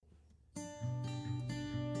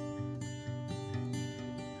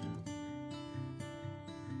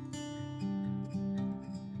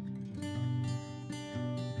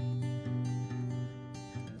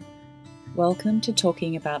Welcome to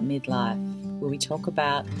Talking About Midlife, where we talk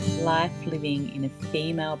about life living in a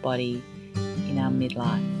female body in our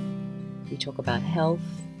midlife. We talk about health,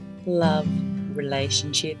 love,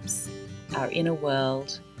 relationships, our inner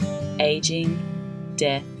world, aging,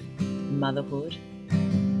 death, motherhood,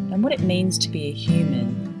 and what it means to be a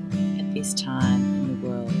human at this time in the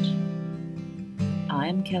world. I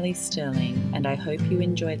am Kelly Sterling, and I hope you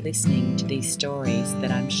enjoyed listening to these stories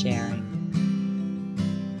that I'm sharing.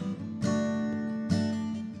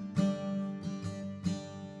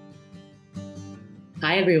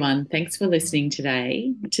 Hi everyone, thanks for listening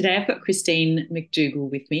today. Today I've got Christine McDougall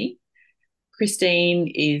with me. Christine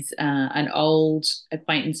is an old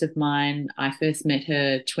acquaintance of mine. I first met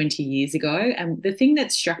her 20 years ago, and the thing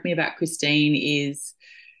that struck me about Christine is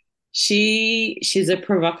she's a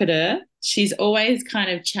provocateur. She's always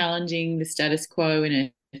kind of challenging the status quo in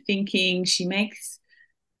her thinking. She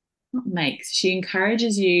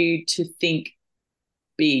encourages you to think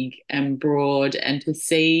big and broad and to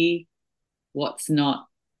see what's not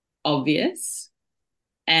obvious.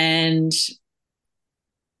 And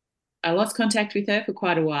I lost contact with her for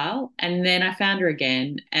quite a while, and then I found her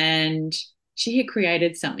again, and she had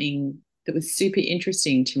created something that was super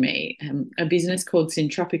interesting to me, a business called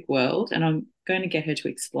Syntropic World, and I'm going to get her to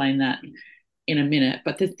explain that in a minute.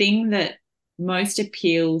 But the thing that most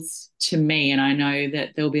appeals to me, and I know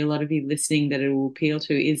that there'll be a lot of you listening that it will appeal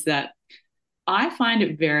to, is that I find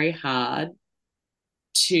it very hard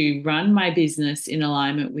to run my business in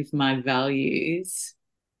alignment with my values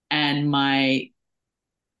and my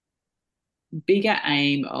bigger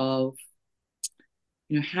aim of,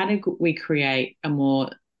 how do we create a more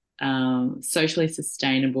socially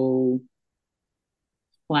sustainable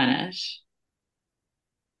planet?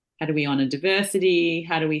 How do we honor diversity?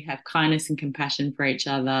 How do we have kindness and compassion for each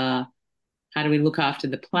other? How do we look after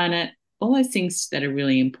the planet? All those things that are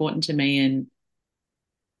really important to me. And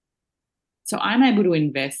so I'm able to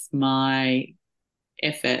invest my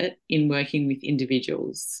effort in working with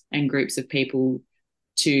individuals and groups of people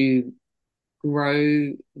to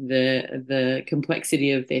grow the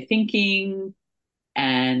complexity of their thinking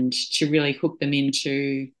and to really hook them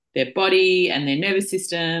into their body and their nervous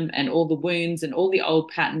system and all the wounds and all the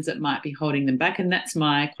old patterns that might be holding them back. And that's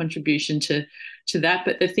my contribution to that.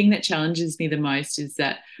 But the thing that challenges me the most is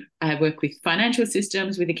that I work with financial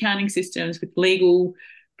systems, with accounting systems, with legal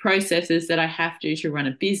processes that I have to run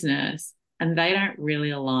a business, and they don't really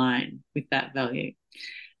align with that value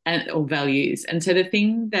or values. And so the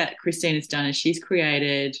thing that Christine has done is she's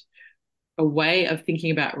created a way of thinking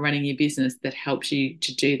about running your business that helps you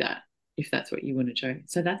to do that, if that's what you want to do.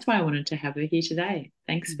 So that's why I wanted to have her here today.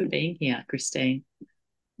 Thanks for being here, Christine.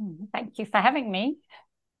 Thank you for having me.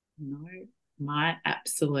 No, my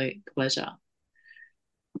absolute pleasure.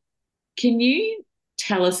 Can you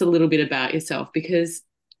tell us a little bit about yourself? Because,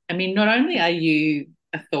 not only are you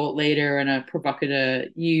a thought leader and a provocateur,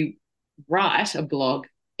 you write a blog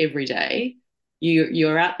every day.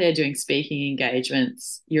 You're out there doing speaking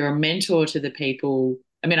engagements. You're a mentor to the people.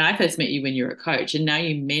 I first met you when you were a coach, and now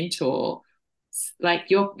you mentor. Like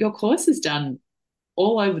your course is done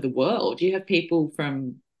all over the world. You have people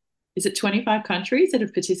from, is it 25 countries that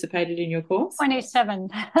have participated in your course? 27.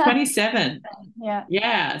 27. Yeah.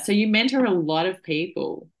 Yeah. So you mentor a lot of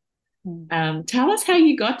people. Mm. Tell us how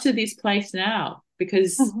you got to this place now,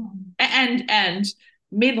 because and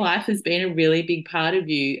midlife has been a really big part of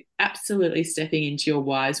you absolutely stepping into your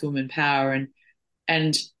wise woman power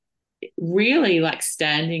and really like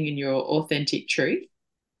standing in your authentic truth.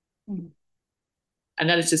 Mm. And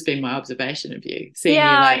that has just been my observation of you, seeing you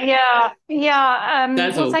Yeah, like well,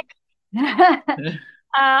 dazzle. thank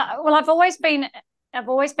well, I've always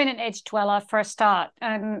been an edge dweller for a start,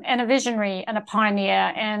 and a visionary and a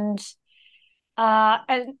pioneer, and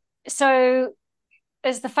so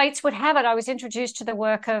as the fates would have it, I was introduced to the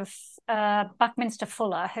work of Buckminster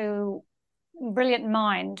Fuller, who brilliant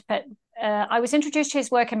mind, but I was introduced to his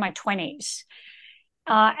work in my 20s.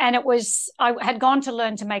 And I had gone to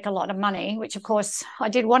learn to make a lot of money, which of course I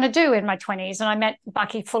did want to do in my 20s. And I met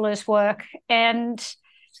Bucky Fuller's work, and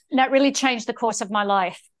that really changed the course of my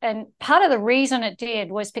life. And part of the reason it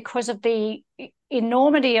did was because of the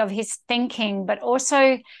enormity of his thinking, but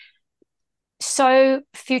also so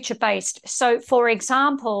future-based. So, for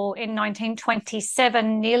example, in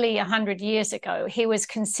 1927, nearly 100 years ago, he was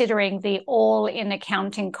considering the all-in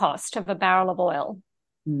accounting cost of a barrel of oil.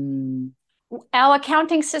 Mm. Our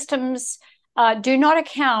accounting systems do not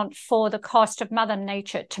account for the cost of Mother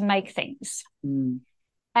Nature to make things. Mm.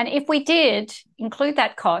 And if we did include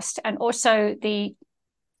that cost and also the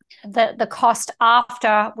cost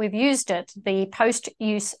after we've used it, the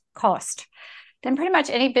post-use cost, then pretty much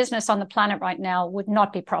any business on the planet right now would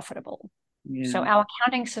not be profitable. Yeah. So our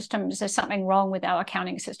accounting systems, there's something wrong with our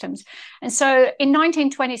accounting systems. And so in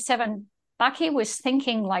 1927, Bucky was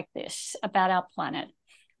thinking like this about our planet.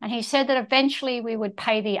 And he said that eventually we would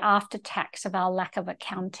pay the after tax of our lack of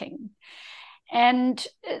accounting. And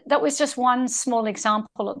that was just one small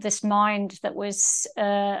example of this mind that was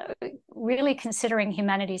really considering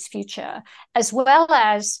humanity's future, as well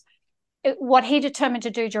as what he determined to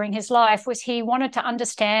do during his life was he wanted to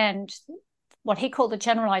understand what he called the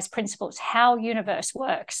generalized principles, how universe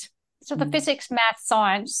works. So the physics, math,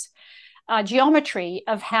 science, geometry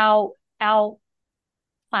of how our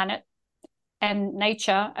planet and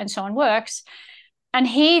nature and so on works. And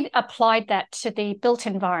he applied that to the built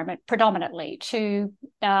environment predominantly, to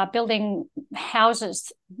building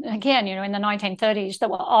houses, again, in the 1930s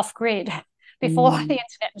that were off-grid before the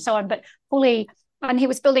internet and so on, but fully, and he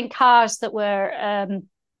was building cars that were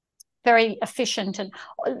very efficient. And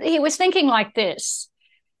he was thinking like this.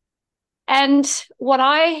 And what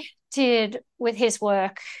I did with his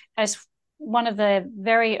work as one of the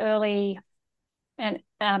very early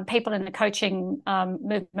people in the coaching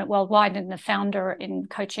movement worldwide, and the founder in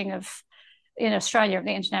coaching in Australia of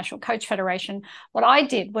the International Coach Federation, what I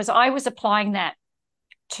did was I was applying that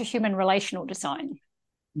to human relational design,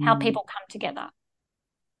 how people come together.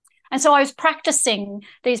 And so I was practicing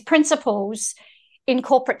these principles in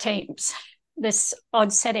corporate teams, this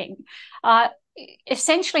odd setting,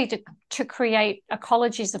 essentially to create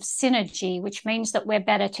ecologies of synergy, which means that we're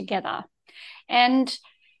better together. And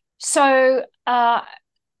so I've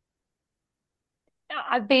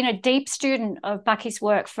been a deep student of Bucky's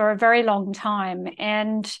work for a very long time,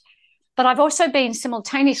 but I've also been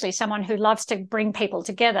simultaneously someone who loves to bring people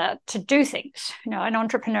together to do things, an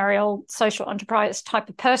entrepreneurial, social enterprise type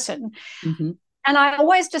of person. Mm-hmm. And I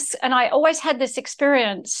always had this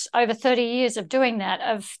experience over 30 years of doing that,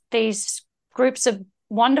 of these groups of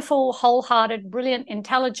wonderful, wholehearted, brilliant,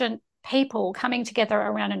 intelligent people coming together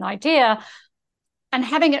around an idea and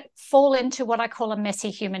having it fall into what I call a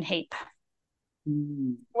messy human heap,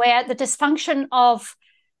 where the dysfunction of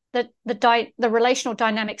the relational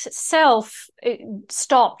dynamics itself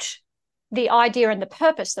stopped the idea and the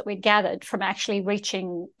purpose that we'd gathered from actually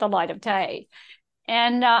reaching the light of day.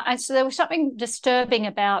 And so there was something disturbing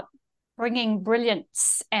about bringing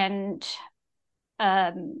brilliance and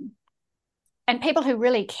people who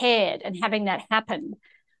really cared and having that happen.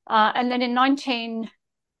 And then in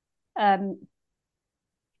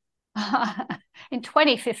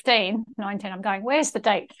 2015, I'm going, where's the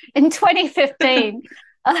date? In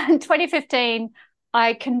 2015,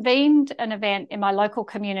 I convened an event in my local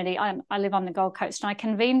community. I live on the Gold Coast, and I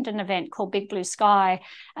convened an event called Big Blue Sky.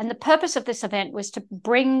 And the purpose of this event was to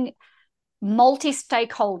bring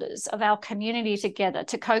multi-stakeholders of our community together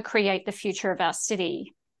to co-create the future of our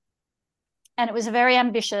city. And it was a very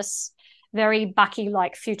ambitious, very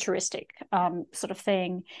Bucky-like futuristic sort of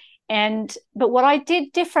thing. But what I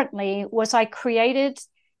did differently was I created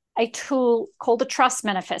a tool called the Trust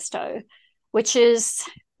Manifesto, which is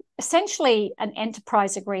essentially an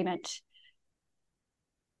enterprise agreement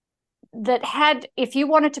that had, if you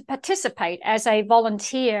wanted to participate as a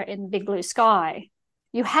volunteer in Big Blue Sky,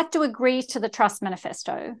 you had to agree to the Trust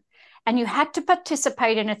Manifesto, and you had to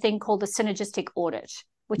participate in a thing called the synergistic audit,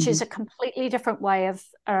 which is a completely different way of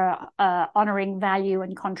honoring value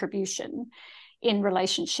and contribution in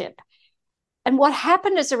relationship. And what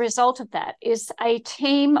happened as a result of that is a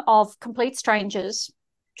team of complete strangers,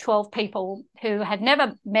 12 people who had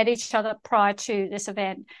never met each other prior to this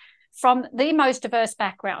event, from the most diverse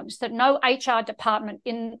backgrounds that no HR department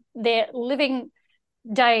in their living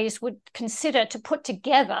days would consider, to put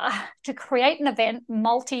together to create an event,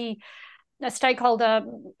 multi-stakeholder,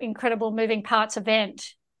 incredible moving parts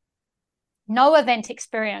event. No event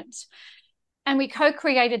experience. And we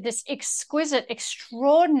co-created this exquisite,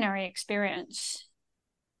 extraordinary experience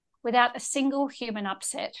without a single human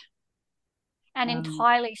upset, and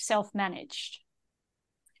entirely self-managed.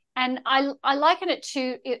 And I liken it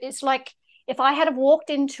to, it's like if I had walked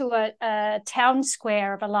into a town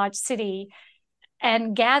square of a large city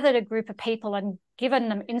and gathered a group of people and given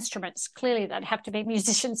them instruments. Clearly they'd have to be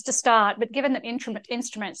musicians to start, but given them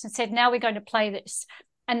instruments and said, now we're going to play this.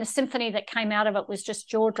 And the symphony that came out of it was just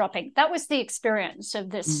jaw-dropping. That was the experience of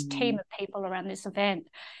this team of people around this event.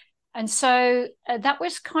 And so that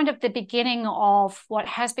was kind of the beginning of what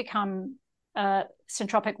has become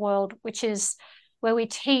Syntropic World, which is where we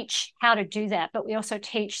teach how to do that, but we also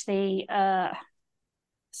teach the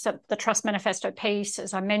Trust Manifesto piece,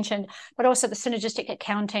 as I mentioned, but also the synergistic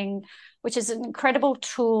accounting, which is an incredible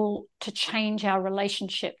tool to change our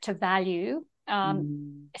relationship to value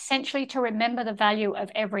essentially to remember the value of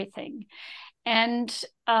everything. And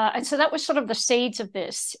so that was sort of the seeds of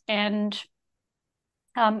this. And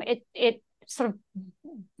it sort of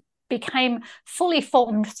became fully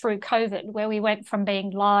formed through COVID, where we went from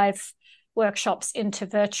being live workshops into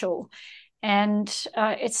virtual. And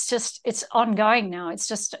it's ongoing now. It's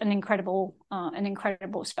just an incredible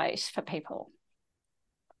space for people.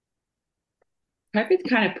 COVID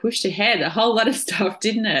kind of pushed ahead a whole lot of stuff,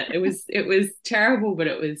 didn't it? It was terrible, but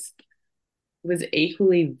it was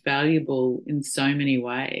equally valuable in so many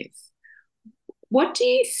ways. What do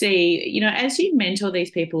you see, as you mentor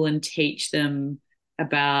these people and teach them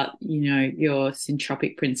about, your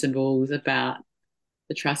syntropic principles, about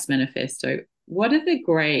the Trust Manifesto, what are the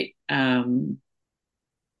great sort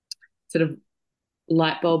of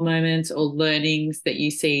light bulb moments or learnings that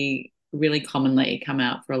you see really commonly come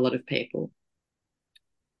out for a lot of people?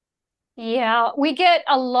 Yeah, we get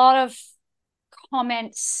a lot of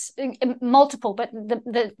comments, multiple, but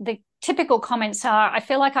the typical comments are, I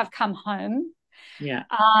feel like I've come home. Yeah.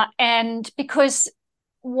 And because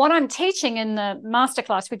what I'm teaching in the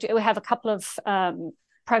masterclass, we have a couple of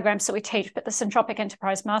programs that we teach, but the Syntropic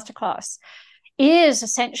Enterprise Masterclass is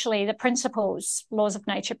essentially the principles, laws of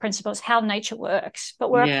nature principles, how nature works,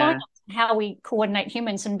 but we're applying how we coordinate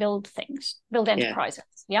humans and build things, build enterprises.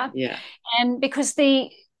 Yeah. And because the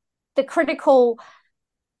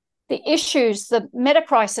issues, the meta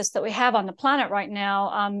crisis that we have on the planet right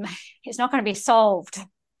now is not going to be solved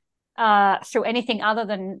through anything other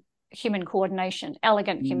than human coordination,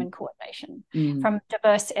 elegant human coordination from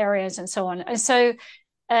diverse areas and so on. And so,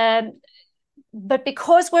 but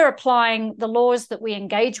because we're applying the laws that we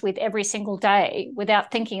engage with every single day without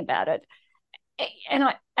thinking about it,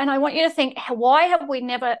 and I want you to think, why have we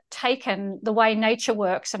never taken the way nature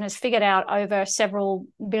works and has figured out over several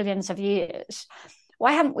billions of years?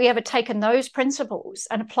 Why haven't we ever taken those principles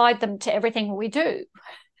and applied them to everything we do,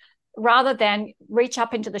 rather than reach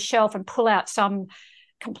up into the shelf and pull out some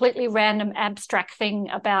completely random abstract thing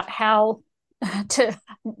about how to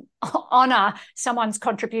honor someone's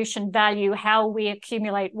contribution value, how we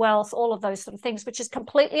accumulate wealth, all of those sort of things, which is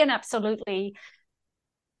completely and absolutely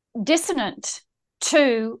dissonant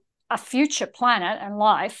to a future planet and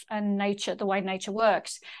life and nature, the way nature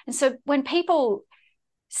works. And so when people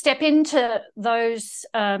step into those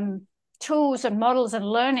tools and models and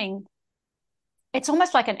learning, it's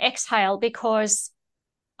almost like an exhale, because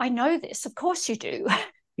I know this. Of course you do.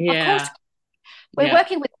 Yeah. Of course we're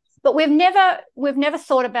working with, but we've never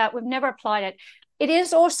thought about, we've never applied it. It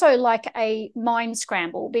is also like a mind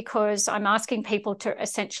scramble, because I'm asking people to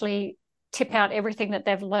essentially tip out everything that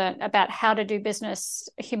they've learned about how to do business,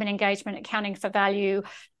 human engagement, accounting for value,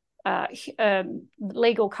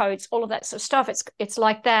 legal codes, all of that sort of stuff. It's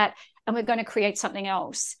like that, and we're going to create something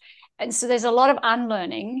else. And so there's a lot of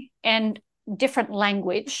unlearning and different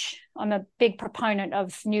language. I'm a big proponent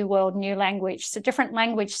of new world, new language, so different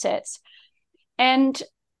language sets. And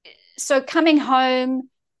so coming home,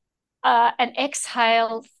 an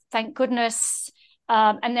exhale, thank goodness.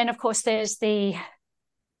 And then, of course, there's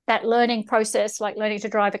that learning process, like learning to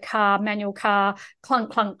drive a car, manual car, clunk,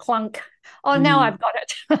 clunk, clunk. Oh, now I've got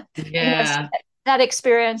it. Yeah. That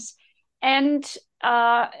experience. And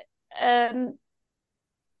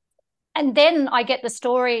then I get the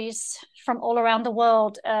stories from all around the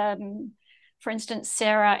world. For instance,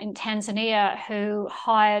 Sarah in Tanzania, who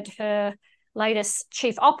hired her latest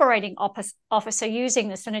chief operating officer using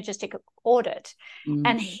the synergistic audit.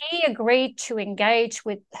 And he agreed to engage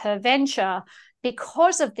with her venture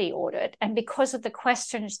because of the audit and because of the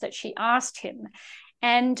questions that she asked him.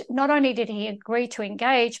 And not only did he agree to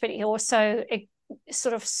engage, but he also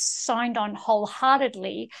sort of signed on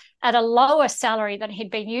wholeheartedly at a lower salary than he'd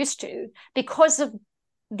been used to, because of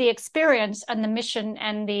the experience and the mission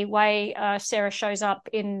and the way Sarah shows up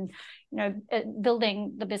in,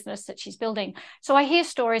 building the business that she's building. So I hear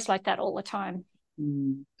stories like that all the time.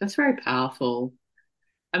 That's very powerful.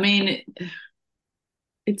 I mean,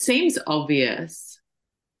 it seems obvious.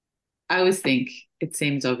 I always think it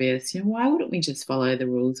seems obvious. Why wouldn't we just follow the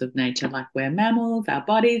rules of nature? Like, we're mammals, our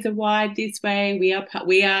bodies are wired this way. We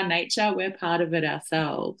are nature. We're part of it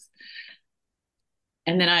ourselves.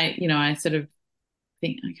 And then I sort of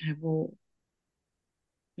think, okay, well,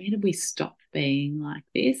 where did we stop being like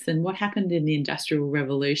this? And what happened in the Industrial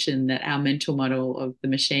Revolution, that our mental model of the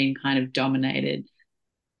machine kind of dominated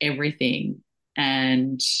everything,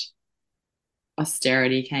 and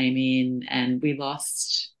austerity came in, and we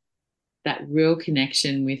lost that real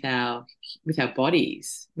connection with our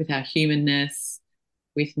bodies, with our humanness,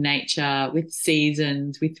 with nature, with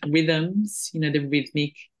seasons, with rhythms, the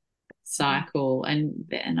rhythmic cycle. And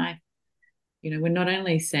we're not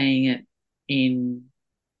only seeing it in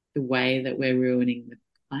the way that we're ruining the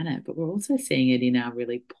planet, but we're also seeing it in our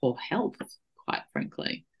really poor health, quite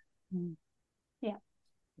frankly. Mm. Yeah.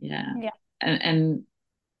 Yeah. Yeah. And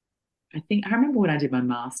I remember when I did my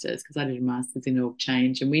master's, because I did a master's in org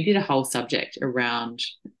change, and we did a whole subject around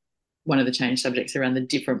one of the change subjects around the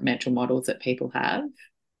different mental models that people have.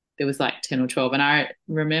 There was like 10 or 12. And I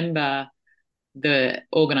remember the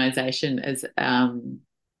organization as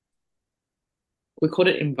we called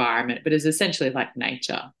it environment, but it's essentially like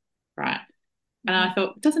nature, right? And I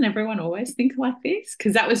thought, doesn't everyone always think like this?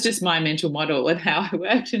 Because that was just my mental model and how I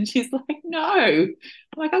worked. And she's like, no. I'm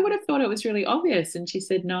like, I would have thought it was really obvious. And she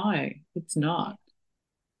said, no, it's not.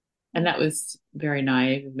 And that was very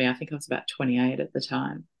naive of me. I think I was about 28 at the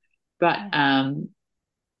time. But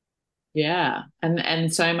yeah,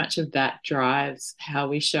 and so much of that drives how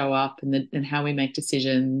we show up and how we make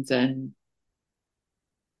decisions, and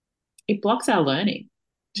it blocks our learning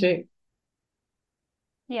too.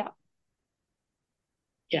 Yeah.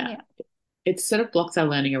 Yeah. Yeah. It sort of blocks our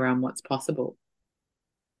learning around what's possible.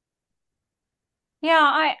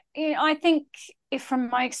 Yeah, I think if from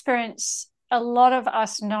my experience, a lot of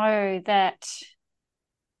us know that,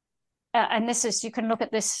 and this is, you can look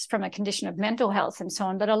at this from a condition of mental health and so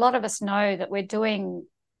on, but a lot of us know that we're doing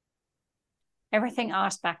everything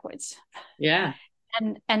arse backwards. Yeah.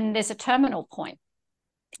 And there's a terminal point,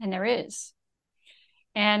 and there is.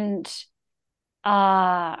 And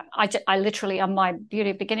I literally, on my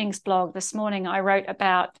Beauty Beginnings blog this morning, I wrote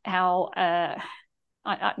about how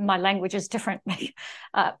my language is different,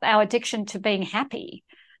 our addiction to being happy.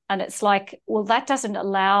 And it's like, well, that doesn't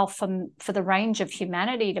allow for the range of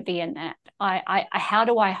humanity to be in that.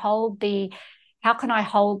 How can I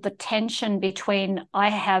hold the tension between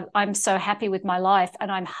I'm so happy with my life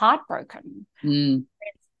and I'm heartbroken,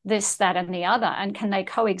 this, that, and the other, and can they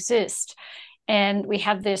coexist? And we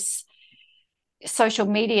have this social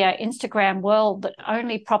media, Instagram world that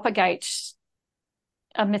only propagates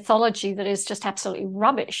a mythology that is just absolutely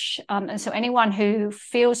rubbish. And so anyone who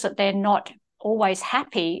feels that they're not always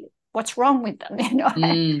happy, what's wrong with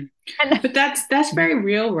them? But that's very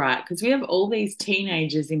real, right? Because we have all these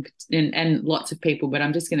teenagers and lots of people, but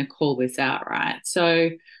I'm just going to call this out, right? So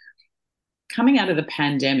coming out of the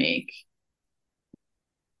pandemic,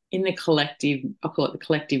 in the collective, I'll call it the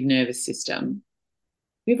collective nervous system,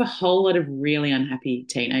 we have a whole lot of really unhappy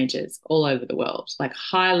teenagers all over the world, like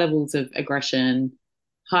high levels of aggression,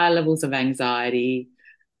 high levels of anxiety,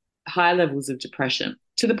 high levels of depression,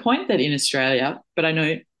 to the point that in Australia, but I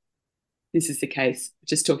know this is the case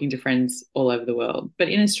just talking to friends all over the world, but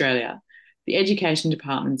in Australia, the education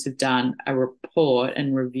departments have done a report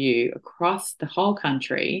and review across the whole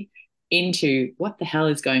country into what the hell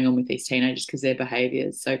is going on with these teenagers, because their behavior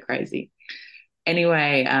is so crazy.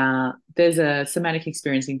 Anyway, there's a somatic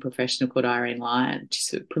experiencing professional called Irene Lyon.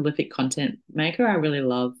 She's a prolific content maker. I really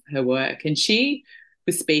love her work. And she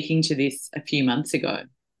was speaking to this a few months ago.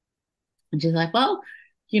 And she's like, well,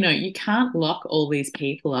 you can't lock all these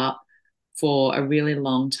people up for a really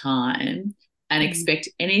long time and expect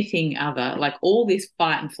anything other, like all this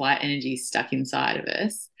fight and flight energy stuck inside of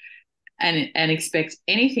us, and expect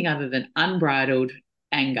anything other than unbridled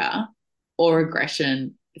anger or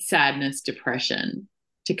aggression, sadness, depression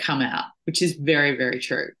to come out, which is very, very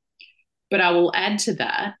true. But I will add to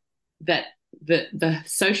that the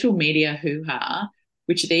social media hoo-ha,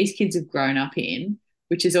 which these kids have grown up in,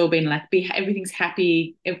 which has all been like, everything's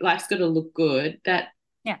happy, life's got to look good, that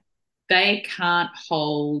they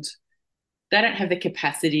don't have the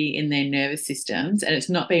capacity in their nervous systems, and it's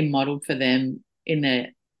not being modeled for them in the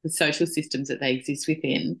social systems that they exist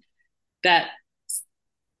within, that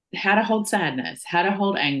how to hold sadness, how to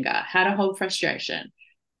hold anger, how to hold frustration.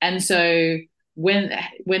 And so when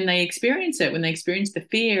they experience it, when they experience the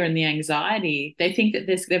fear and the anxiety, they think that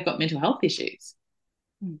they've got mental health issues.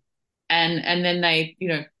 And then they,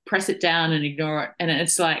 press it down and ignore it. And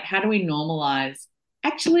it's like, how do we normalize?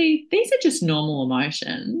 Actually, these are just normal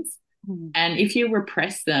emotions. And if you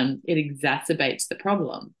repress them, it exacerbates the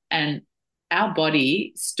problem. And our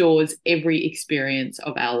body stores every experience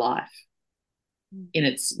of our life in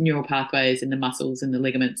its neural pathways, in the muscles and the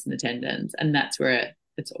ligaments and the tendons. And that's where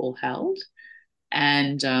it's all held.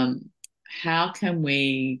 And how can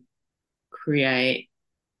we create,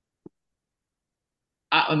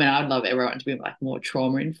 I mean, I would love everyone to be like more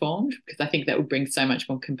trauma informed, because I think that would bring so much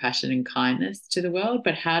more compassion and kindness to the world.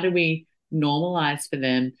 But how do we normalize for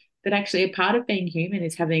them that actually a part of being human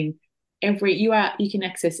is having you can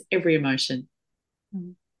access every emotion,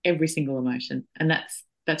 every single emotion. And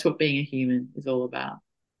that's what being a human is all about.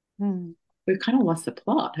 We've kind of lost the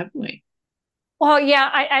plot, haven't we? Well, yeah,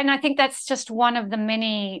 and I think that's just one of the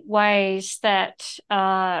many ways that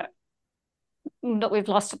we've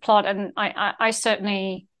lost the plot. And I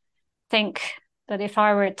certainly think that if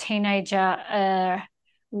I were a teenager and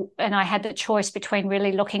I had the choice between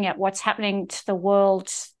really looking at what's happening to the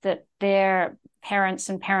world that their parents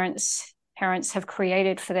have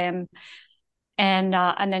created for them, and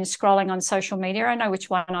then scrolling on social media, I know which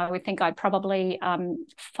one I would think I'd probably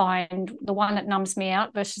find the one that numbs me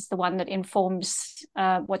out versus the one that informs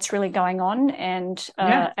what's really going on,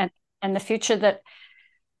 Yeah. and the future that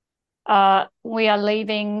we are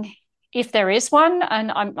leaving, if there is one.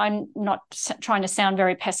 And I'm not trying to sound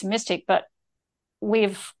very pessimistic, but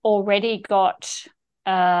we've already got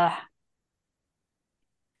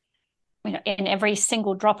in every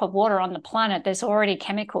single drop of water on the planet, there's already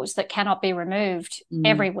chemicals that cannot be removed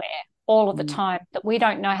everywhere, all of the time, that we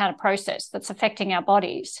don't know how to process, that's affecting our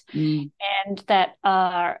bodies. And that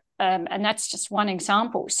are and that's just one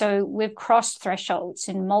example. So we've crossed thresholds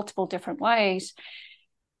in multiple different ways.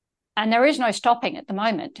 And there is no stopping at the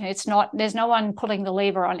moment. There's no one pulling the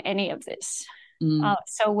lever on any of this.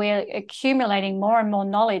 So we're accumulating more and more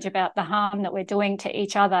knowledge about the harm that we're doing to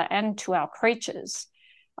each other and to our creatures.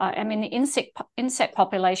 I mean, the insect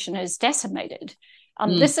population is decimated.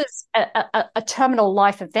 This is a terminal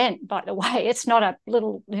life event, by the way. It's not a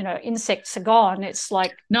little, insects are gone. It's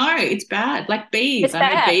like, no, it's bad. Like bees. It's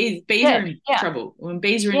bad. Bees are in trouble. When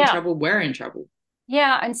bees are in trouble, we're in trouble.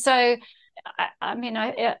 Yeah, and so I mean,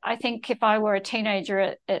 I think if I were a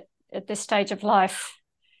teenager at this stage of life,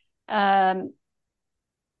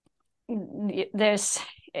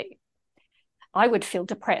 I would feel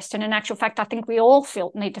depressed. And in actual fact, I think we all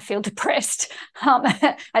need to feel depressed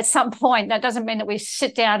at some point. That doesn't mean that we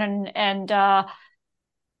sit down and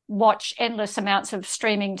watch endless amounts of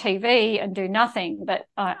streaming TV and do nothing. But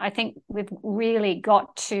I think we've really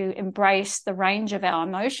got to embrace the range of our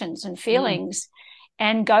emotions and feelings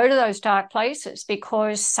and go to those dark places,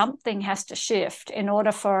 because something has to shift in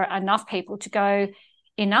order for enough people to go,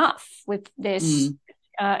 enough with this.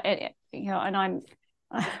 And I'm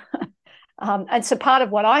and so part of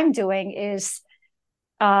what I'm doing is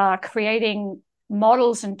creating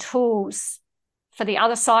models and tools for the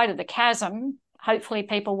other side of the chasm. Hopefully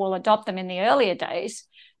people will adopt them in the earlier days,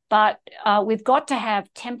 but we've got to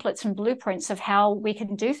have templates and blueprints of how we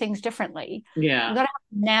can do things differently. Yeah. We've got to have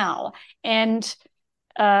them now. And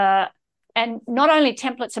not only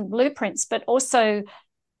templates and blueprints, but also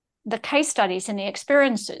the case studies and the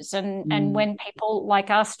experiences. And when people like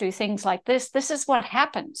us do things like this is what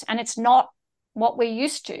happens. And it's not what we're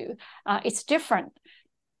used to. It's different.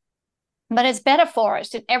 But it's better for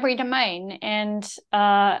us in every domain. And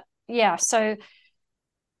so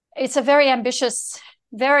it's a very ambitious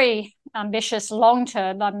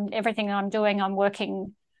long-term. Everything I'm doing, I'm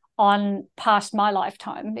working on past my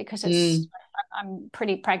lifetime, because I'm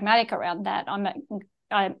pretty pragmatic around that.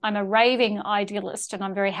 I'm a raving idealist, and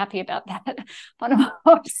I'm very happy about that. But I'm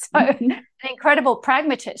also an incredible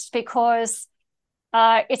pragmatist, because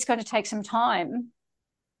it's going to take some time,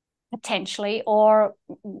 potentially, or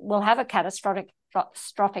we'll have a catastrophic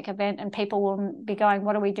event and people will be going,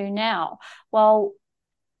 what do we do now? Well,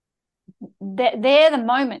 they're the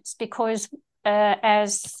moments, because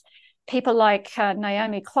as people like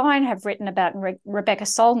Naomi Klein have written about, and Rebecca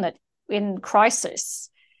Solnit in Crisis,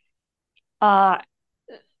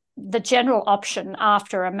 the general option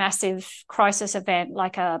after a massive crisis event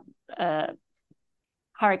like a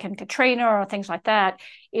Hurricane Katrina or things like that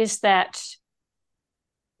is that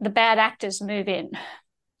the bad actors move in.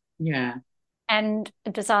 Yeah. And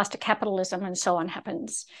disaster capitalism and so on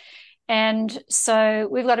happens. And so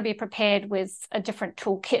we've got to be prepared with a different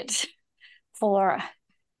toolkit for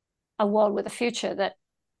a world with a future that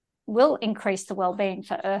will increase the well-being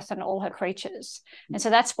for Earth and all her creatures. And so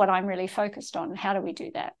that's what I'm really focused on. How do we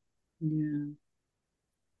do that? Yeah.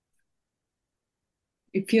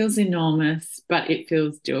 It feels enormous, but it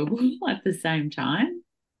feels doable at the same time.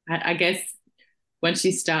 I guess once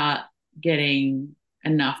you start getting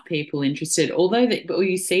enough people interested, although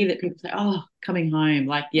you see that people say, oh, coming home,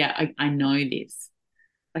 like, yeah, I know this.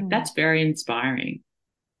 Like, that's very inspiring.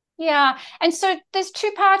 Yeah. And so there's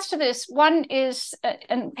two parts to this. One is,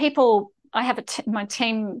 and people, I have my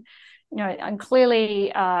team, I'm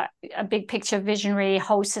clearly a big picture visionary,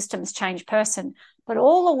 whole systems change person, but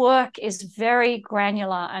all the work is very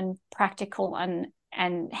granular and practical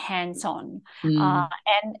and hands-on.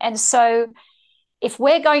 And so if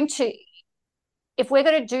we're going to if we're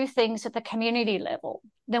going to do things at the community level,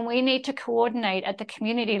 then we need to coordinate at the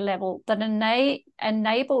community level that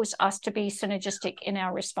enables us to be synergistic in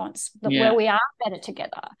our response, where we are better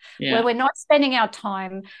together, where we're not spending our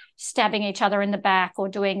time stabbing each other in the back or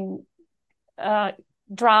doing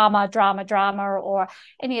drama or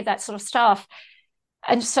any of that sort of stuff.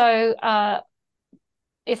 And so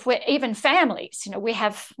if we're even families, we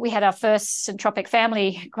had our first Centropic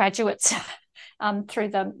family graduates through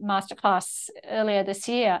the masterclass earlier this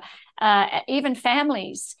year. Even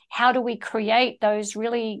families, how do we create those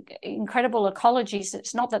really incredible ecologies?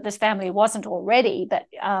 It's not that this family wasn't already, but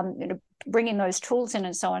bringing those tools in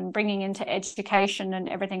and so on, bringing into education and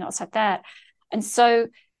everything else like that. And so,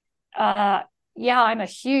 I'm a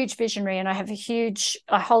huge visionary, and I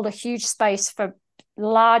hold a huge space for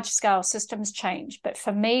large scale systems change. But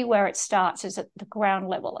for me, where it starts is at the ground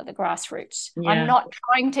level, at the grassroots. I'm not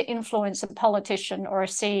trying to influence a politician or a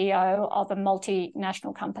CEO of a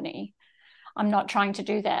multinational company. I'm not trying to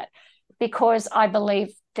do that, because I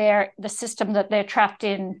believe the system that they're trapped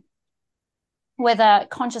in, whether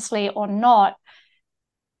consciously or not,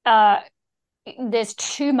 there's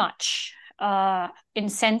too much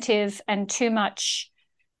incentive and too much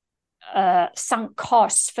sunk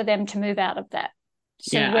costs for them to move out of that.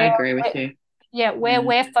 So I agree with you. Where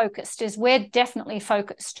we're focused is we're definitely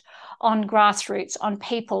focused on grassroots, on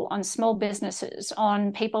people, on small businesses,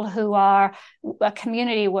 on people who are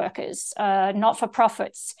community workers,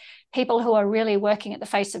 not-for-profits, people who are really working at the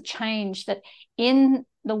face of change, that in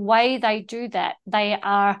the way they do that,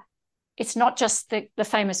 it's not just the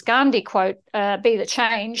famous Gandhi quote, be the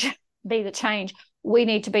change, be the change. We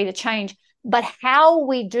need to be the change. But how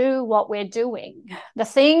we do what we're doing, the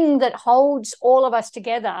thing that holds all of us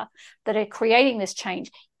together that are creating this change,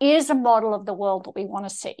 is a model of the world that we want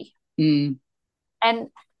to see. And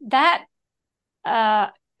that,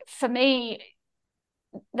 for me,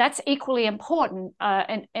 that's equally important.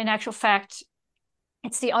 In actual fact,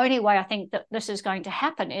 it's the only way I think that this is going to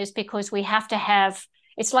happen, is because we have to have,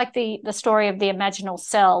 it's like the story of the imaginal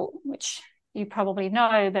cell, which you probably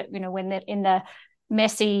know, but when they're in the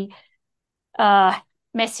messy,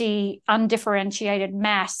 undifferentiated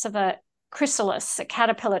mass of a chrysalis, a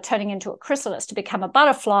caterpillar turning into a chrysalis to become a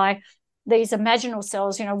butterfly, these imaginal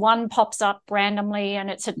cells, one pops up randomly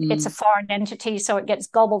and it's a foreign entity, so it gets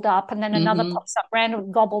gobbled up, and then another pops up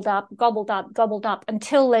randomly, gobbled up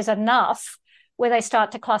until there's enough where they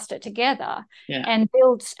start to cluster together and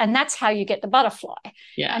build, and that's how you get the butterfly.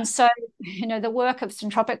 And so the work of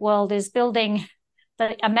Centropic World is building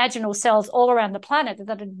the imaginal cells all around the planet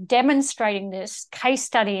that are demonstrating this, case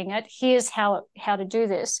studying it. Here's how to do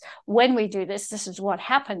this. When we do this, this is what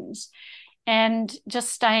happens. And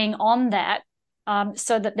just staying on that,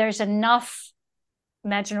 so that there's enough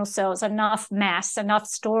imaginal cells, enough mass, enough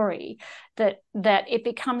story that it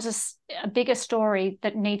becomes a bigger story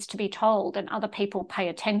that needs to be told and other people pay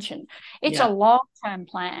attention. It's a long-term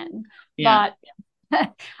plan, but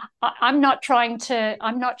I'm not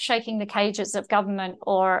shaking the cages of government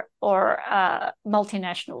or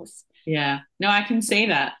multinationals. No, I can see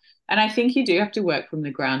that. And I think you do have to work from the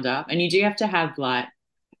ground up, and you do have to have like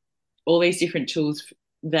all these different tools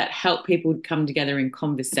that help people come together in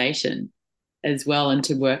conversation as well, and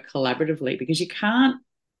to work collaboratively, because you can't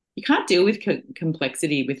deal with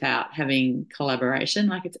complexity without having collaboration.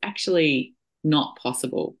 Like, it's actually not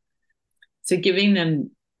possible. So giving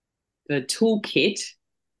them the toolkit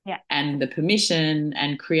and the permission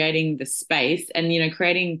and creating the space, and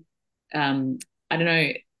creating I don't know,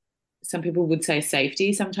 some people would say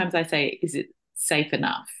safety. Sometimes I say, is it safe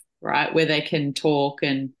enough, right? Where they can talk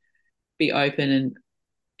and be open and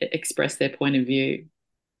express their point of view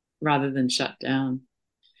rather than shut down.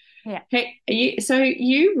 Hey,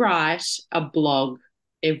 you write a blog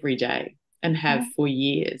every day and have for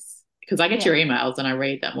years, because I get your emails and I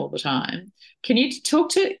read them all the time. Can you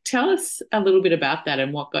tell us a little bit about that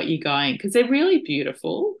and what got you going? Because they're really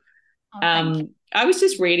beautiful. I was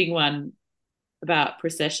just reading one about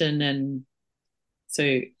procession, and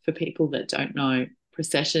so for people that don't know,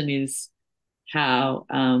 procession is how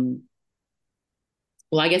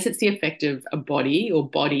I guess it's the effect of a body or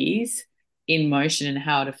bodies in motion and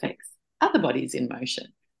how it affects other bodies in motion.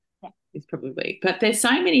 Is probably, but there's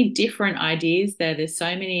so many different ideas there. There's so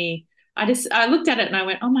many. I looked at it and I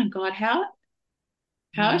went, oh my God, how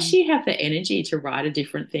does she have the energy to write a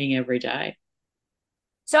different thing every day?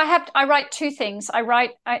 So I write two things.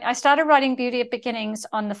 I started writing Beauty at Beginnings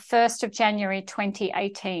on the 1st of January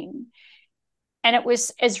 2018. And it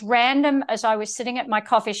was as random as I was sitting at my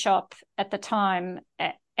coffee shop at the time,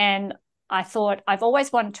 and I thought I've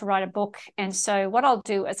always wanted to write a book. And so what I'll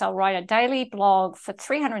do is I'll write a daily blog for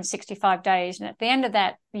 365 days. And at the end of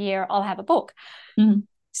that year, I'll have a book. Mm-hmm.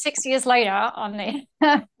 6 years later,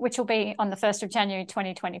 which will be on the 1st of January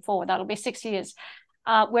 2024, that'll be 6 years.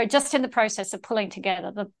 We're just in the process of pulling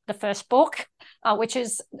together the first book, which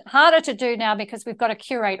is harder to do now because we've got to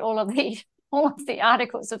curate all of the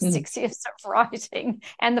articles of 6 years of writing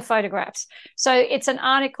and the photographs. So it's an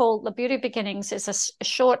article. The Beauty of Beginnings is a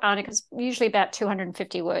short article. It's usually about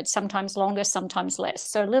 250 words, sometimes longer, sometimes less.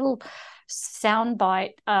 So a little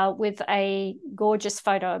soundbite with a gorgeous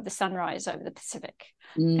photo of the sunrise over the Pacific,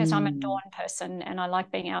 because I'm a dawn person and I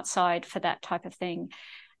like being outside for that type of thing.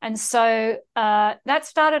 And so that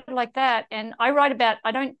started like that. And I write about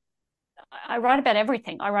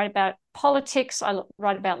everything. I write about politics. I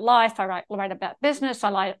write about life. I write about business.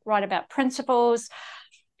 I write about principles.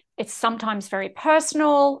 It's sometimes very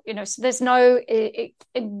personal, so there's no,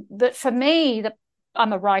 but for me,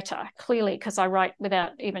 I'm a writer, clearly, because I write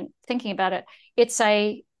without even thinking about it.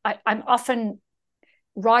 I'm often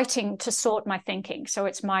writing to sort my thinking. So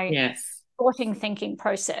it's my sorting thinking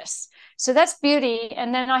process. So that's beauty.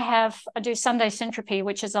 And then I do Sunday Syntropy,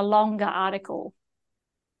 which is a longer article.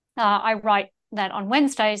 I write that on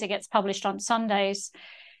Wednesdays. It gets published on Sundays.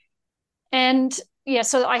 And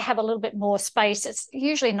so I have a little bit more space. It's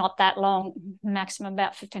usually not that long, maximum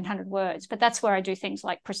about 1,500 words. But that's where I do things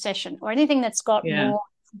like procession or anything that's got more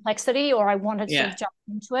complexity, or I wanted to sort of jump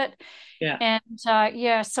into it. And so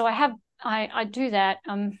I do that.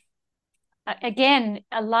 Again,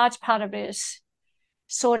 a large part of it is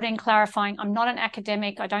sorting, clarifying. I'm not an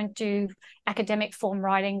academic. I don't do academic form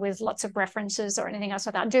writing with lots of references or anything else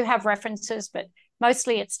like that. I do have references, but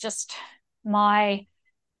mostly it's just my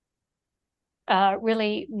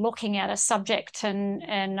really looking at a subject.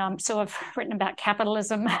 And so I've written about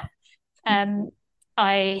capitalism. I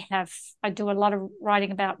do a lot of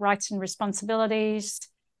writing about rights and responsibilities,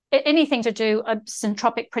 anything to do with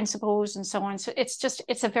syntropic principles and so on. So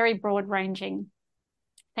it's a very broad ranging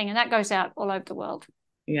thing, and that goes out all over the world.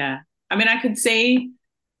 Yeah. I mean, I could see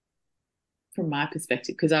from my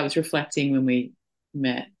perspective, because I was reflecting when we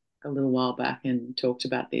met a little while back and talked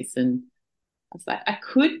about this, and I was like, I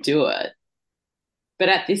could do it, but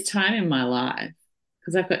at this time in my life,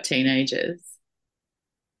 because I've got teenagers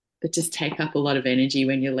that just take up a lot of energy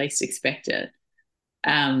when you least expect it,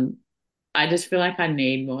 I just feel like I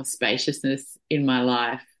need more spaciousness in my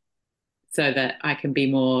life so that I can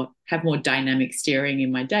have more dynamic steering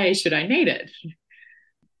in my day should I need it,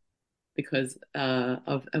 because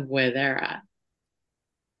of where they're at.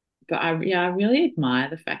 But I really admire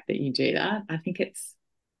the fact that you do that. I think it's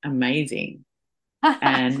amazing.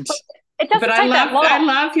 And it doesn't take that long.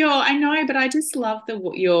 I know, but I just love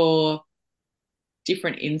your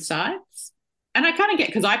different insights. And I kind of get,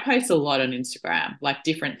 because I post a lot on Instagram, like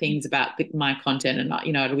different things about my content,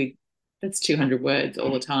 and that's 200 words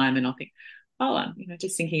all the time, and I'll think, oh, I'm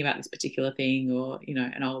just thinking about this particular thing, or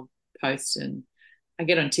and I'll post, and I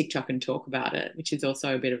get on TikTok and talk about it, which is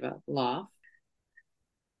also a bit of a laugh.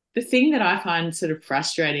 The thing that I find sort of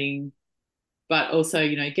frustrating, but also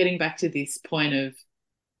getting back to this point of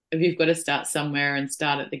you've got to start somewhere and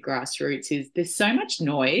start at the grassroots, is there's so much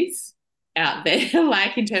noise out there.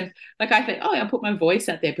 Like in terms, like I think, oh, I'll put my voice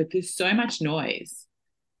out there, but there's so much noise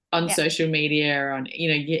on social media, or on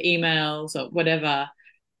your emails or whatever.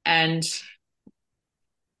 And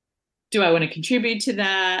do I want to contribute to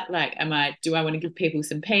that? Like, do I want to give people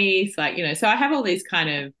some peace? Like, so I have all these kind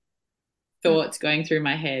of thoughts going through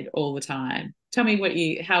my head all the time. Tell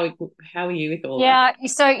me how are you with all that? Yeah,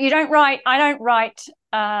 so you don't write. I don't write.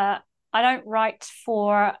 I don't write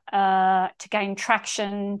for to gain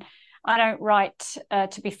traction. I don't write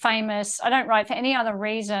to be famous. I don't write for any other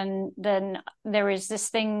reason than there is this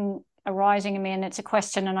thing arising in me, and it's a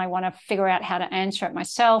question, and I want to figure out how to answer it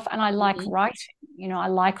myself. And I like writing. I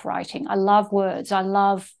like writing. I love words. I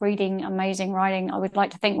love reading amazing writing. I would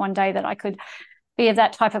like to think one day that I could be of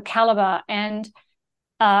that type of caliber. And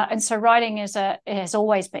so writing has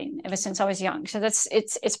always been, ever since I was young. So it's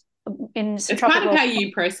in it's part of how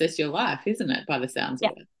you process your life, isn't it? By the sounds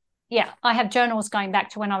of it. Yeah, I have journals going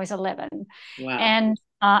back to when I was 11. Wow.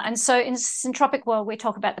 And so in syntropic world, we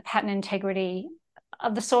talk about the pattern integrity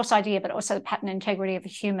of the source idea, but also the pattern integrity of a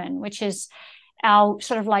human, which is our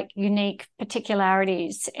sort of like unique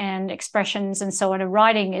particularities and expressions and so on. And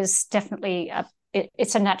writing is definitely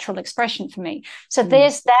it's a natural expression for me. So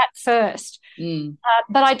there's that first.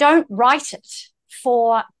 But I don't write it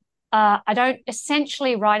for, I don't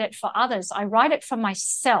essentially write it for others. I write it for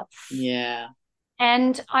myself. Yeah.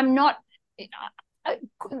 And I'm not,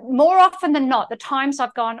 more often than not, the times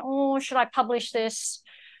I've gone, oh, should I publish this?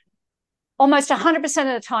 almost 100% of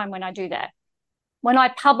the time when I do that, when I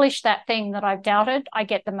publish that thing that I've doubted, I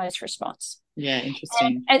get the most response. Yeah,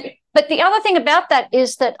 interesting. But the other thing about that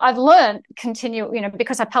is that I've learned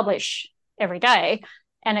because I publish every day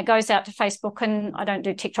and it goes out to Facebook, and I don't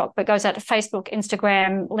do TikTok, but it goes out to Facebook,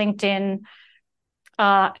 Instagram, LinkedIn,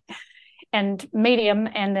 and Medium,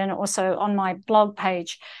 and then also on my blog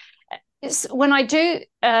page. When I do,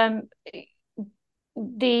 I'm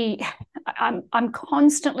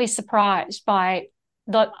constantly surprised by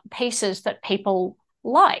the pieces that people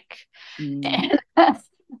like.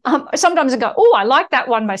 Sometimes I go, oh, I like that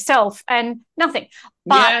one myself, and nothing.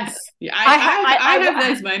 But yes, I have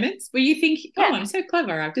those moments where you think, oh, yeah, I'm so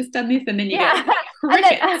clever, I've just done this, and then you get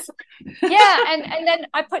crickets. And then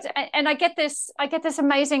I get this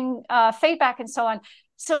amazing feedback and so on.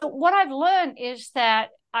 So what I've learned is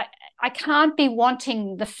that I can't be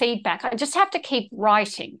wanting the feedback. I just have to keep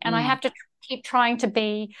writing, and I have to keep trying to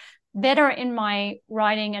be better in my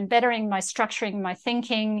writing and better in my structuring, my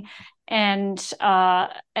thinking, and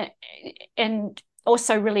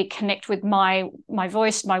also really connect with my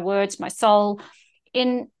voice, my words, my soul.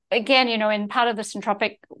 In part of the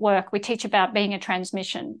Centropic work, we teach about being a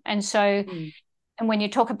transmission. And so, and when you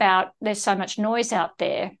talk about there's so much noise out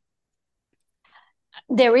there,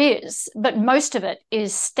 there is, but most of it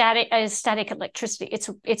is static electricity.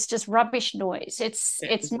 It's just rubbish noise. It's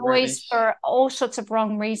noise rubbish for all sorts of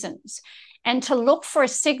wrong reasons. And to look for a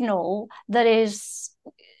signal that is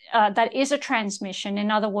a transmission.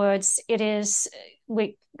 In other words, it is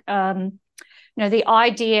the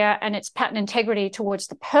idea and its pattern integrity towards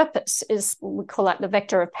the purpose is, we call that the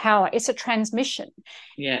vector of power. It's a transmission.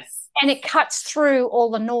 Yes. And it cuts through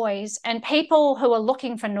all the noise. And people who are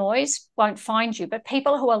looking for noise won't find you, but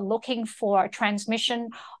people who are looking for a transmission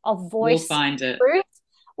of voice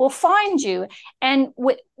will find you. And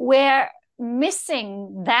we're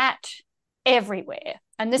missing that everywhere.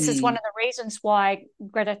 And this is one of the reasons why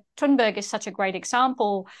Greta Thunberg is such a great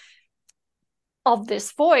example of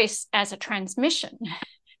this voice as a transmission,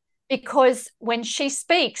 because when she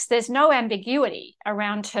speaks, there's no ambiguity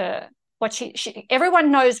around her.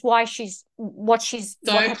 Everyone knows why she's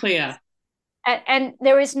so clear. And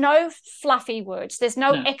there is no fluffy words. There's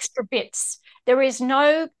no extra bits.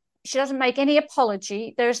 She doesn't make any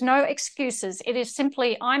apology. There's no excuses. It is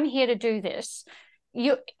simply, I'm here to do this.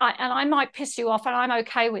 And I might piss you off, and I'm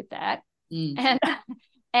okay with that.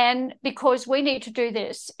 And because we need to do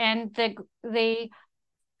this, and the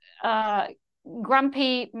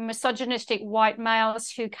grumpy, misogynistic white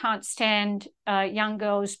males who can't stand young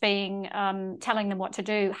girls being telling them what to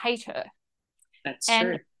do hate her. That's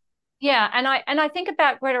true. Yeah, and I think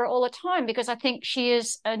about Greta all the time, because I think she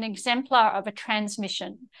is an exemplar of a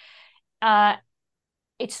transmission.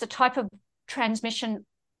 It's the type of transmission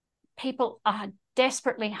people are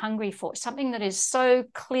desperately hungry for, something that is so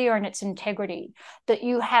clear in its integrity that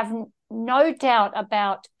you have no doubt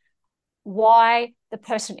about why the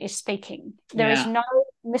person is speaking. There is no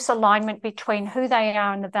misalignment between who they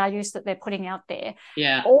are and the values that they're putting out there.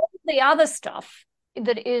 Yeah. All the other stuff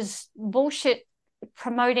that is bullshit,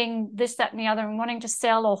 promoting this, that, and the other, and wanting to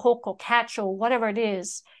sell or hook or catch or whatever it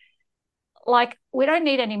is, like, we don't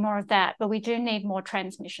need any more of that, but we do need more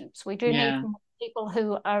transmissions. We do need more people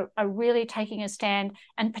who are really taking a stand,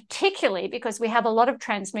 and particularly because we have a lot of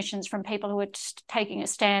transmissions from people who are taking a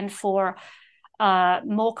stand for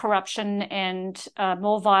more corruption and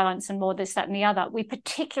more violence and more this, that, and the other. We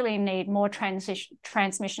particularly need more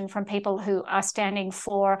transmission from people who are standing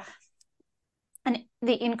for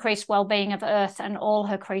the increased well-being of Earth and all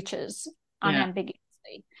her creatures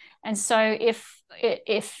unambiguously. And so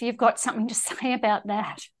if you've got something to say about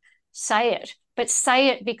that, say it. But say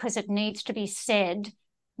it because it needs to be said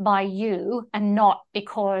by you, and not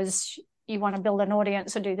because you want to build an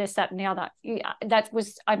audience or do this, that, and the other.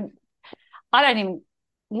 I don't even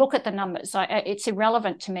look at the numbers. It's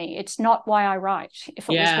irrelevant to me. It's not why I write. If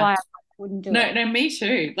it was why I write, I wouldn't do it. No, me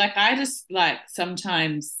too. Like, I just, like,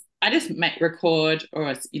 sometimes I just record, or,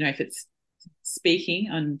 if it's speaking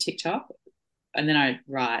on TikTok, and then I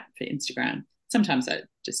write for Instagram. Sometimes I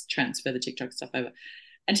just transfer the TikTok stuff over.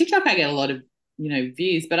 And TikTok, I get a lot of,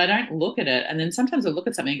 views, but I don't look at it. And then sometimes I look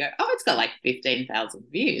at something and go, oh, it's got like 15,000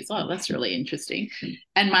 views. Oh, that's really interesting.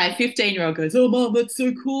 And my 15-year-old goes, oh, Mom, that's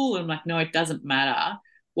so cool. And I'm like, no, it doesn't matter.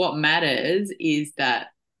 What matters is that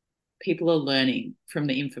people are learning from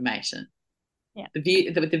the information. Yeah.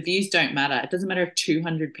 The views don't matter. It doesn't matter if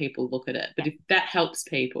 200 people look at it. But if that helps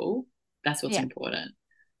people, that's what's important.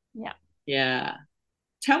 Yeah. Yeah.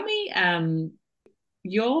 Tell me,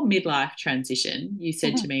 your midlife transition, you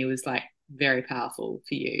said to me, was like very powerful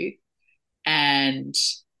for you. And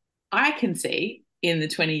I can see in the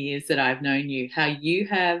 20 years that I've known you, how you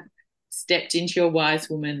have stepped into your wise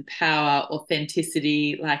woman power,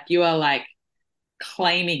 authenticity, like you are like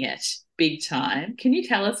claiming it big time. Can you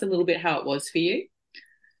tell us a little bit how it was for you?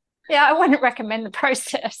 Yeah, I wouldn't recommend the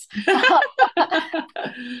process.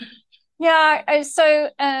 Yeah, so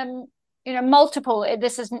multiple.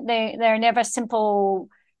 This isn't they're never simple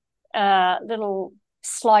little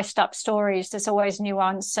sliced up stories. There's always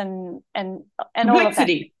nuance and all of that.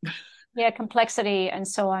 Complexity. Yeah, complexity and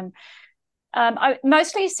so on. I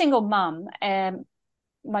mostly a single mum.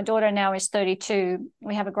 My daughter now is 32.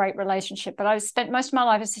 We have a great relationship, but I've spent most of my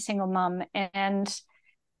life as a single mum, and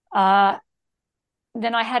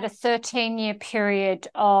then I had a 13-year period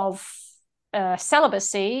of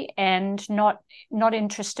celibacy and not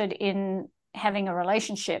interested in having a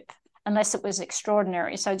relationship unless it was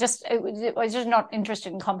extraordinary. So it was just not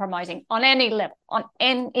interested in compromising on any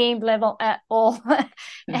level at all.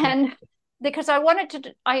 And because I wanted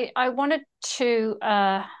to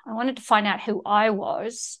find out who I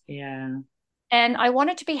was. Yeah. And I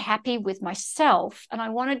wanted to be happy with myself, and I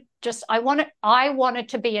wanted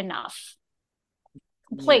to be enough.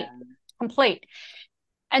 Complete.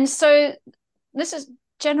 And so this is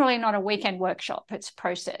generally not a weekend workshop, it's a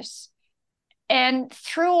process. And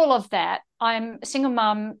through all of that, I'm a single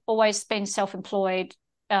mum, always been self-employed,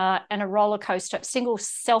 and a roller coaster, single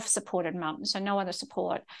self-supported mum, so no other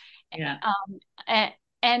support. Yeah.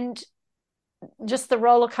 And just the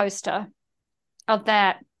roller coaster of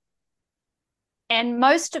that. And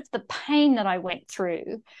most of the pain that I went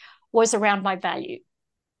through was around my value.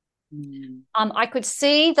 I could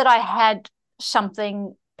see that I had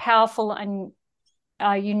something powerful and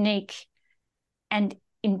unique and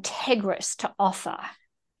integrous to offer.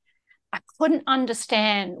 I couldn't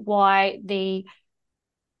understand why the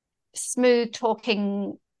smooth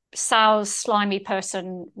talking sales slimy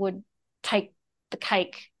person would take the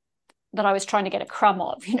cake that I was trying to get a crumb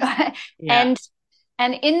of, Yeah.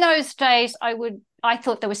 And in those days I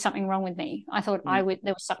thought there was something wrong with me. I thought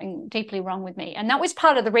there was something deeply wrong with me. And that was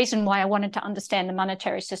part of the reason why I wanted to understand the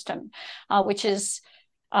monetary system, which is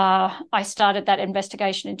I started that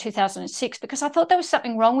investigation in 2006 because I thought there was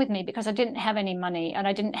something wrong with me because I didn't have any money and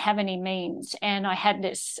I didn't have any means, and I had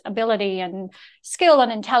this ability and skill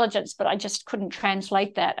and intelligence, but I just couldn't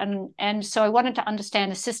translate that. And so I wanted to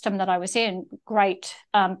understand the system that I was in. Great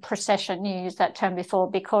procession, you used that term before,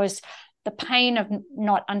 because the pain of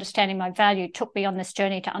not understanding my value took me on this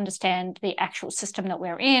journey to understand the actual system that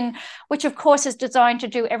we're in, which of course is designed to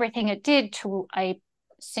do everything it did to a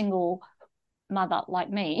single mother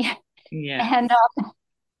like me. Yeah.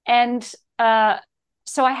 And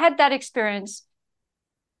so I had that experience.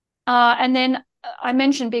 And then I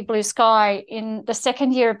mentioned Big Blue Sky. In the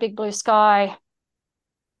second year of Big Blue Sky,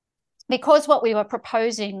 because what we were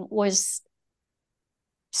proposing was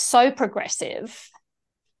so progressive,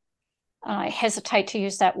 I hesitate to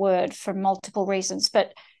use that word for multiple reasons,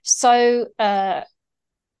 but so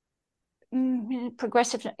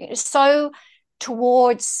progressive, so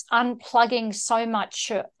towards unplugging so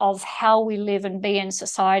much of how we live and be in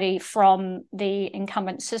society from the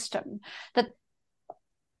incumbent system, that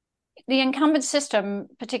the incumbent system,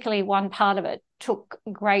 particularly one part of it, took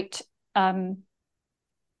great,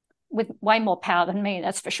 with way more power than me,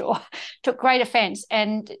 that's for sure, took great offense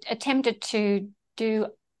and attempted to do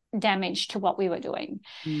damage to what we were doing.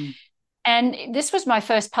 And this was my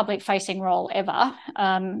first public facing role ever.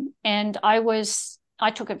 And I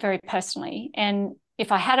took it very personally. And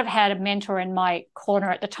if I had have had a mentor in my corner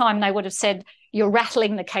at the time, they would have said, "You're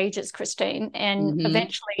rattling the cages, Christine." And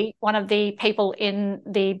eventually one of the people in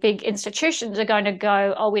the big institutions are going to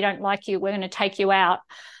go, "Oh, we don't like you. We're going to take you out."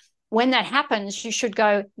 When that happens, you should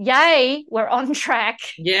go, "Yay, we're on track.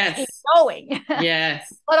 Yes. Keep going."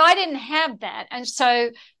 Yes. But I didn't have that. And so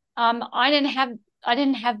I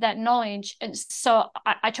didn't have that knowledge. And so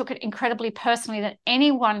I took it incredibly personally that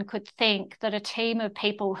anyone could think that a team of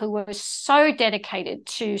people who were so dedicated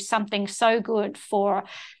to something so good for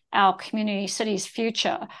our community city's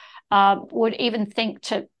future would even think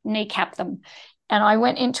to kneecap them. And I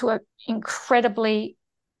went into an incredibly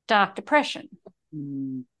dark depression.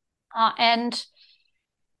 And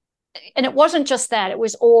it wasn't just that, it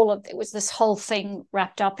was this whole thing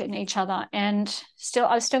wrapped up in each other. And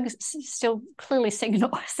I was still clearly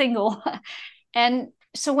single. And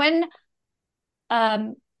so when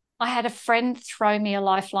I had a friend throw me a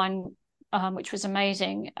lifeline, which was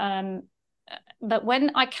amazing. But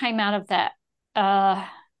when I came out of that,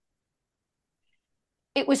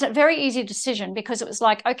 it was a very easy decision, because it was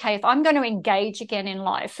like, okay, if I'm going to engage again in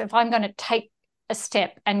life, if I'm going to take a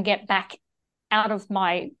step and get back out of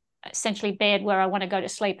my essentially bed where I want to go to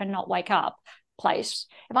sleep and not wake up, place,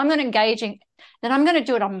 if I'm going to engage in, then I'm going to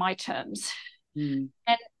do it on my terms. Mm.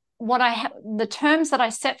 And the terms that I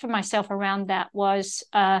set for myself around that was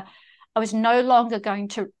I was no longer going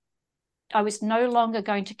to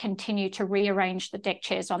continue to rearrange the deck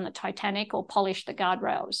chairs on the Titanic or polish the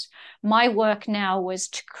guardrails. My work now was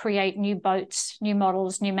to create new boats, new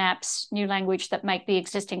models, new maps, new language that make the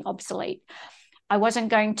existing obsolete. I wasn't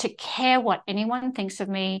going to care what anyone thinks of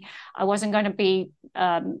me. I wasn't going to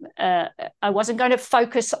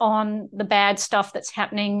focus on the bad stuff that's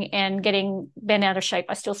happening and getting bent out of shape.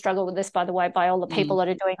 I still struggle with this, by the way, by all the people that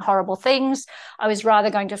are doing horrible things. I was rather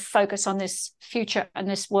going to focus on this future and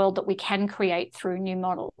this world that we can create through new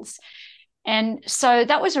models. And so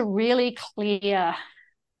that was a really clear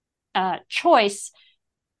choice.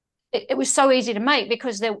 It was so easy to make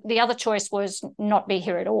because the other choice was not be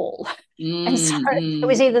here at all. And so it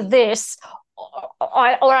was either this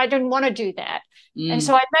or I didn't want to do that. And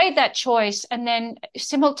so I made that choice. And then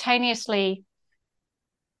simultaneously,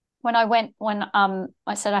 when I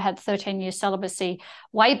said I had 13 years celibacy,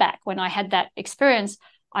 way back when I had that experience,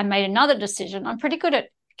 I made another decision. I'm pretty good at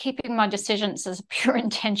keeping my decisions as a pure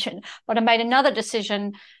intention, but I made another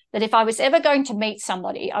decision that if I was ever going to meet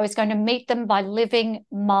somebody, I was going to meet them by living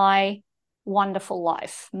my wonderful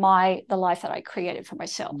life, the life that I created for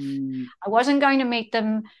myself. I wasn't going to meet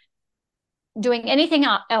them doing anything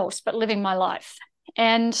else but living my life.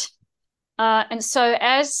 And so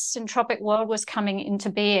as Syntropic World was coming into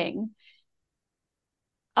being,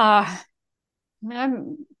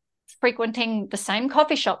 I'm frequenting the same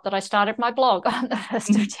coffee shop that I started my blog on the 1st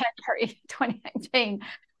of January 2018.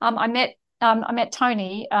 I met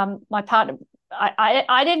Tony, my partner.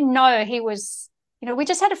 I didn't know he was, we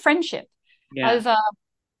just had a friendship over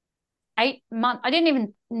 8 months. I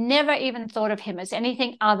never even thought of him as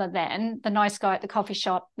anything other than the nice guy at the coffee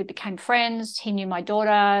shop. We became friends. He knew my daughter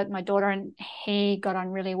and he got on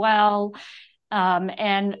really well.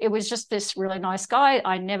 And it was just this really nice guy.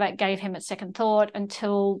 I never gave him a second thought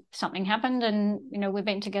until something happened. And, we've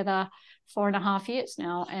been together 4.5 years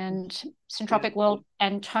now, and Syntropic World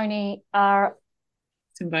and Tony are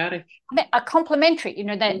symbiotic, are complementary.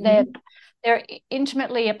 They're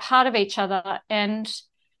intimately a part of each other, and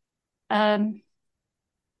here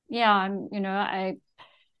we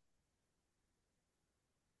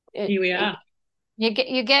are.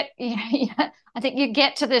 You get. I think you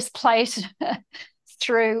get to this place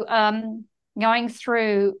through going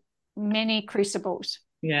through many crucibles.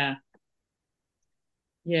 Yeah.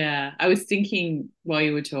 I was thinking while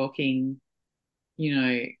you were talking,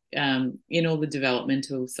 in all the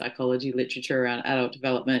developmental psychology literature around adult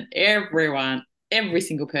development, every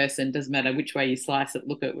single person, doesn't matter which way you slice it,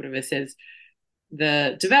 look at whatever says,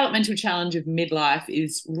 the developmental challenge of midlife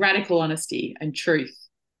is radical honesty and truth.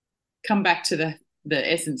 Come back to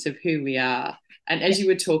the essence of who we are. And as you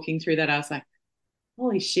were talking through that, I was like,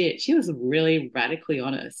 holy shit, she was really radically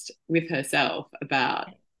honest with herself about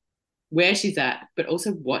where she's at, but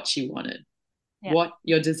also what she wanted, what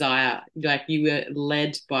your desire, like you were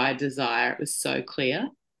led by desire. It was so clear.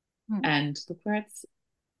 And look where it's.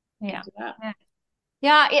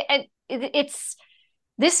 It's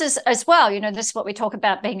this is as well, this is what we talk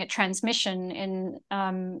about being a transmission in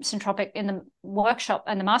Syntropic, in the workshop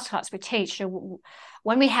and the masterclass we teach.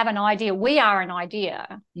 When we have an idea, we are an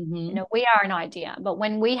idea. We are an idea. But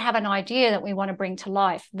when we have an idea that we want to bring to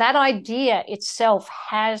life, that idea itself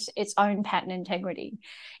has its own pattern integrity.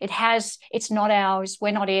 It's not ours.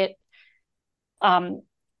 We're not it.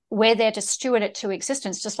 We're there to steward it to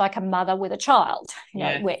existence, just like a mother with a child.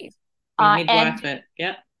 Midwife it.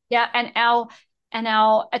 And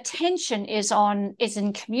our attention is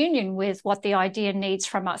in communion with what the idea needs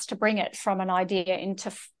from us to bring it from an idea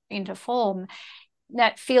into form.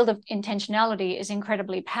 That field of intentionality is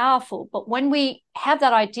incredibly powerful. But when we have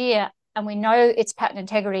that idea and we know its pattern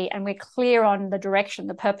integrity and we're clear on the direction,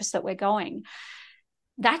 the purpose that we're going,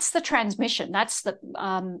 that's the transmission. That's the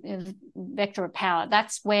vector of power.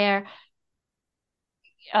 That's where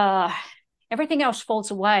everything else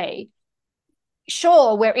falls away.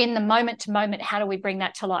 Sure, we're in the moment to moment. How do we bring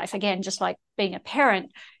that to life? Again, just like being a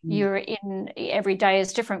parent, you're in every day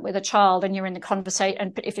is different with a child, and you're in the conversation.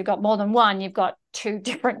 And if you've got more than one, you've got two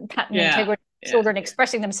different pattern integrity children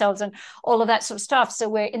expressing themselves and all of that sort of stuff. So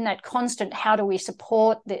we're in that constant, how do we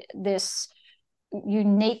support this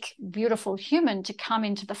unique, beautiful human to come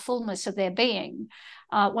into the fullness of their being?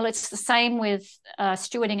 Well, it's the same with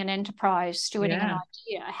stewarding an enterprise, stewarding an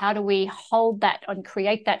idea. How do we hold that and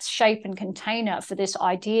create that shape and container for this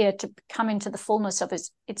idea to come into the fullness of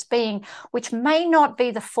its being, which may not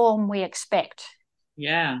be the form we expect?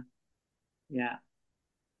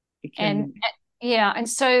 And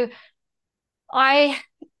so I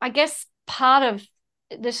guess part of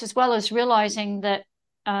this as well is realizing that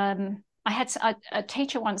I had a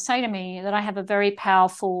teacher once say to me that I have a very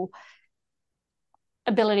powerful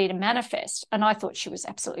ability to manifest, and I thought she was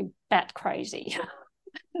absolutely bat crazy.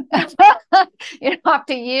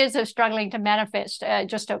 After years of struggling to manifest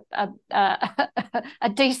just a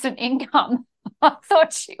decent income, I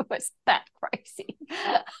thought she was bat crazy.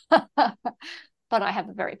 But I have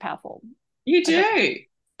a very powerful. You do.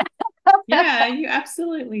 Yeah, you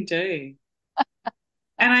absolutely do.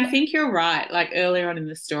 And I think you're right, like earlier on in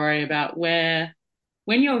the story about where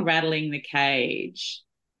when you're rattling the cage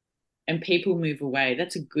and people move away,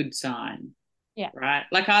 that's a good sign. Yeah. Right.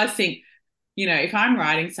 Like I think, if I'm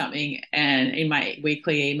writing something and in my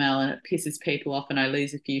weekly email and it pisses people off and I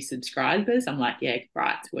lose a few subscribers, I'm like, yeah,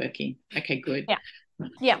 right, it's working. Okay, good. Yeah.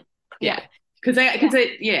 Yeah. Yeah. Because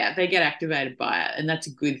they get activated by it, and that's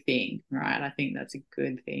a good thing, right? I think that's a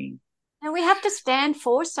good thing. And we have to stand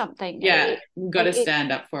for something. Yeah, we've got to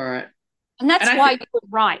stand up for it. And that's why you would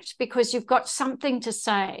write, because you've got something to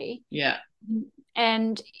say. Yeah.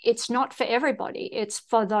 And it's not for everybody. It's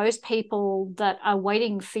for those people that are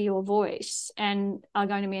waiting for your voice and are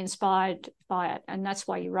going to be inspired by it. And that's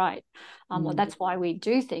why you write. Well, that's why we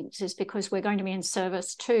do things, is because we're going to be in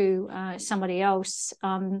service to somebody else,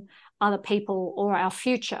 other people, or our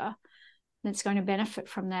future that's going to benefit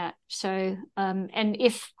from that. So, and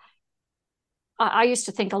if I used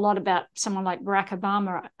to think a lot about someone like Barack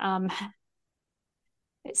Obama,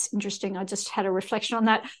 it's interesting. I just had a reflection on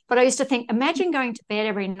that. But I used to think, imagine going to bed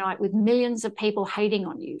every night with millions of people hating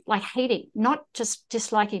on you, like hating, not just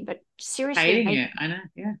disliking, but seriously hating you. I know,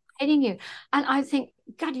 yeah, hating you. And I think,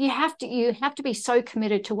 God, you have to be so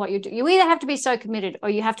committed to what you do. You either have to be so committed, or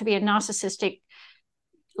you have to be a narcissistic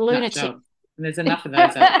lunatic. And there's enough of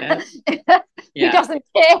those out there. Yeah. He doesn't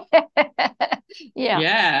care.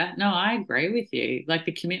 Yeah. No, I agree with you. Like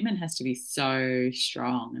the commitment has to be so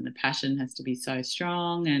strong and the passion has to be so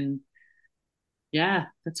strong. And yeah,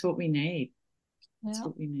 that's what we need. That's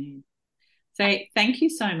what we need. So thank you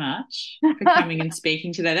so much for coming and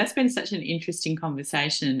speaking today. That's been such an interesting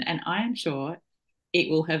conversation. And I am sure it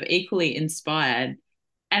will have equally inspired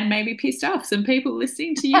and maybe pissed off some people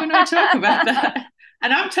listening to you and I talk about that.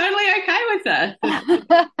 And I'm totally okay with that,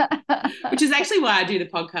 which is actually why I do the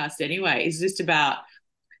podcast anyway. It's just about,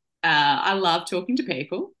 I love talking to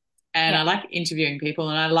people and I like interviewing people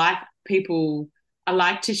and I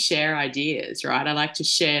like to share ideas, right? I like to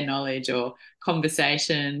share knowledge or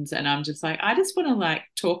conversations. And I'm just like, I just want to like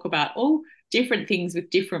talk about all different things with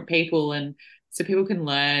different people, and so people can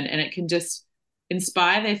learn and it can just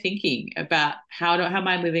inspire their thinking about how am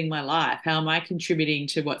I living my life? How am I contributing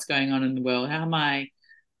to what's going on in the world? How am I,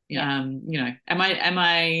 am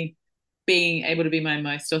I being able to be my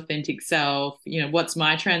most authentic self? What's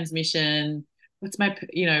my transmission? What's my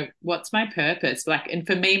purpose? Like, and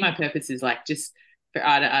for me, my purpose is like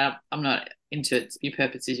I'm not into your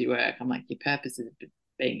purpose is your work. I'm like, your purpose is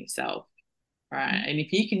being yourself, right? Mm-hmm. And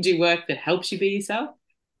if you can do work that helps you be yourself,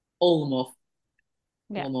 all the more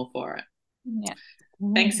for it. Yeah.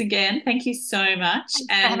 Thanks again. Thank you so much.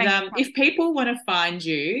 And if people want to find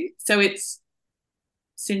you, so it's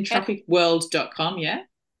syntropicworld.com, yeah?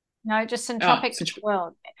 No, just Syntropic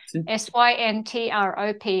World.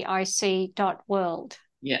 SYNTROPIC.world.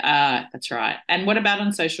 Yeah, that's right. And what about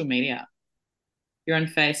on social media? You're on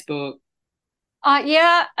Facebook?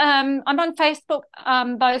 I'm on Facebook,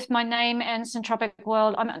 both my name and Syntropic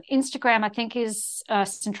World. I'm on Instagram, I think, is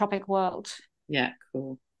Syntropic World. Yeah,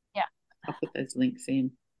 cool. Yeah. I'll put those links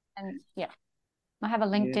in. And I have a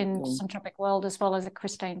LinkedIn Syntropic World as well as a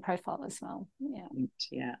Christine profile as well.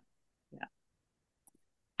 Yeah.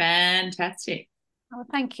 Fantastic. Oh,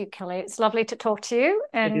 thank you, Kelly. It's lovely to talk to you.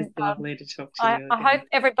 And it is lovely to talk to you. I hope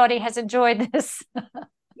everybody has enjoyed this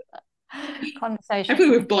conversation.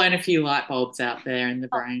 Hopefully we've blown a few light bulbs out there in the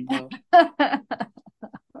brain world.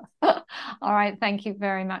 All right. Thank you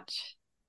very much.